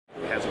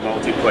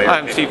Hi,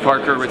 I'm Steve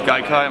Parker with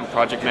Gaikai. I'm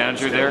project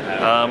manager there.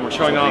 We're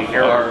showing off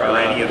our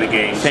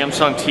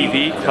Samsung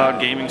TV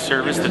cloud gaming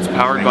service that's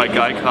powered by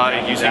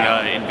Gaikai using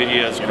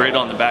Nvidia's grid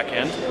on the back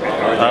end.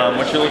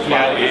 What you're looking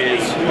at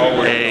is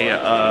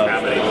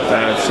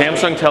a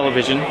Samsung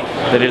television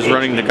that is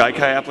running the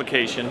Gaikai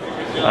application.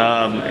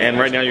 And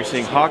right now you're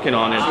seeing Hawken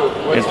on it.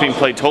 It's being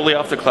played totally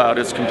off the cloud.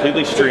 It's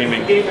completely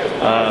streaming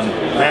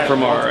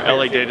from our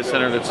LA data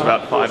center that's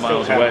about 5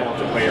 miles away.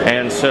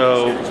 And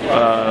so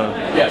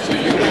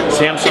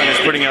Samsung is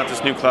putting out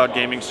this new cloud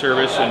gaming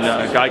service, and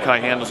Gaikai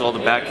handles all the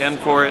back end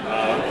for it.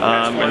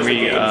 And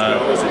we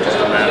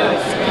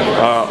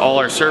all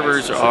our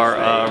servers are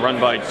run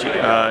by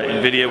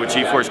Nvidia with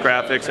GeForce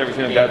graphics,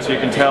 everything like that. So you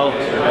can tell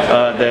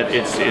that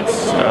it's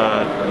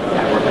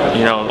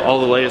you know, all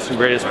the latest and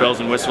greatest bells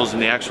and whistles in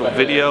the actual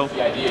video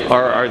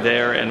are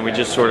there, and we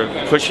just sort of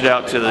push it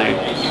out to the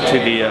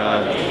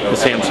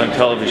Samsung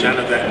television.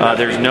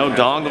 There's no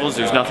dongles,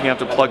 there's nothing you have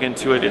to plug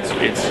into it. It's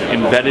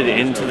embedded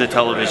into the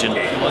television.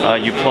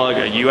 You plug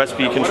a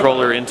USB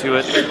controller into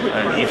it,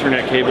 an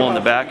Ethernet cable in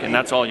the back, and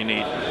that's all you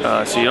need.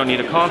 So you don't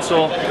need a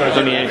console, you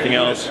don't need anything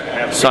else.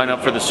 Sign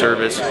up for the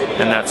service,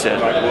 and that's it.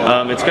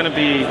 It's going to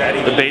be,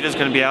 the beta is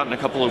going to be out in a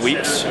couple of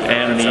weeks,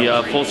 and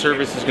the full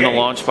service is going to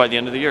launch by the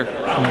end of the year.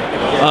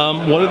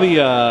 What are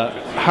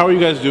the how are you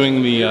guys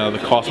doing the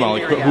cost model?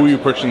 Like, who are you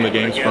purchasing the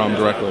games from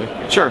directly?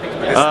 Sure.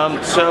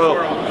 So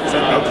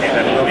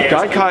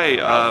Gaikai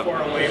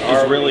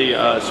is really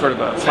sort of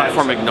a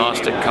platform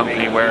agnostic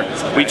company where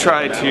we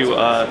try to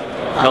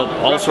help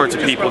all sorts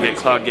of people get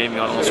cloud gaming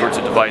on all sorts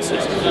of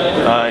devices.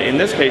 In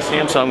this case,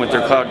 Samsung with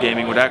their cloud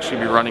gaming would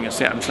actually be running a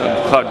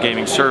Samsung cloud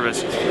gaming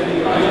service.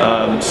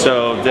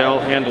 So they'll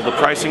handle the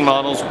pricing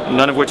models,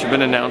 none of which have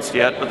been announced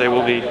yet, but they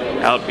will be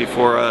out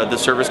before the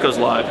service goes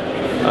live.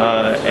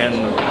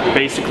 And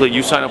basically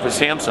you sign up with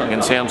Samsung,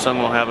 and Samsung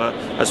will have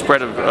a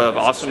spread of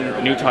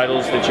awesome new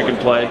titles that you can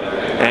play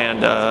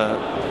and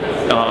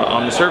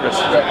on the service.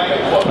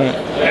 All right.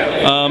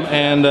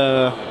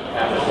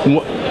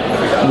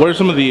 What are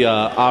some of the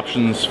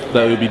options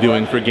that we'll be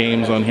doing for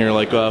games on here?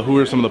 Like, who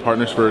are some of the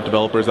partners for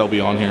developers that will be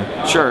on here?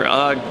 Sure.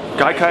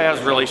 Gaikai has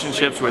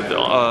relationships with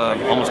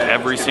almost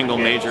every single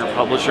major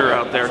publisher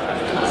out there.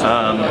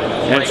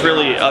 And it's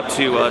really up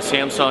to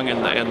Samsung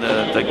and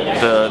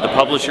the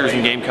publishers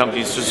and game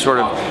companies to sort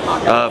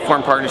of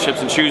form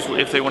partnerships and choose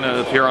if they want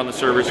to appear on the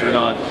service or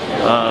not.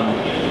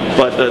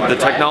 But the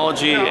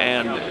technology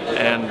and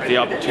the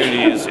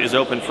opportunity is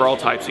open for all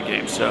types of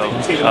games. So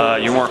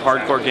your more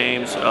hardcore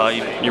games,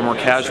 your more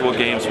casual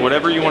games,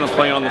 whatever you want to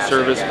play on the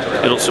service,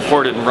 it'll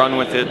support it and run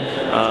with it.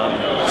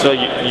 So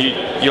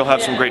you'll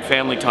have some great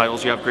family titles.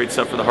 You have great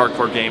stuff for the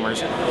hardcore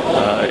gamers.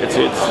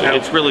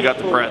 It's really got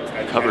the breadth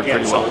covered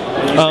pretty well.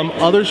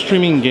 Other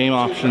streaming game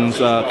options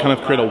kind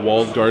of create a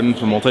walled garden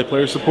for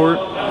multiplayer support.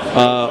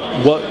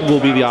 What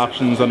will be the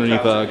options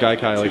underneath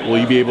Gaikai? Like, will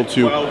you be able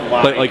to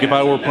play, like if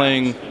I were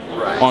playing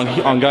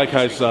on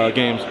Gaikai's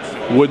games,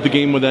 would the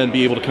game then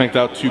be able to connect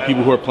out to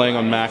people who are playing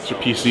on Macs or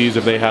PCs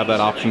if they have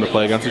that option to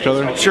play against each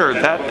other? Sure.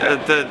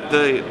 That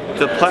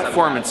the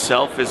platform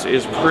itself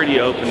is pretty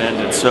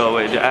open-ended. So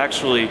it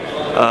actually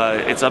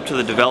it's up to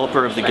the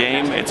developer of the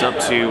game. It's up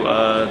to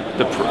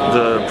the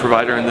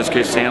provider, in this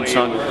case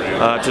Samsung,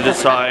 to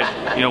decide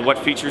what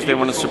features they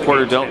want to support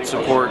or don't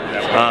support.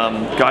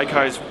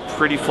 Gaikai's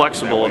pretty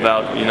flexible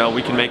about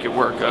we can make it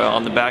work.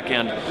 On the back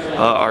end,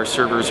 our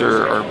servers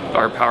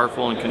are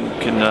powerful and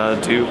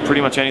can do pretty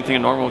much anything a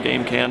normal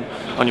game can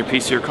on your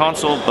PC or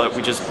console, but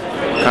we just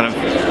kind of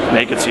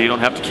make it so you don't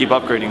have to keep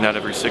upgrading that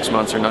every 6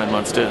 months or 9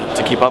 months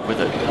to keep up with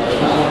it.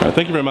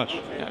 Thank you very much.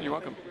 Yeah, you're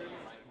welcome.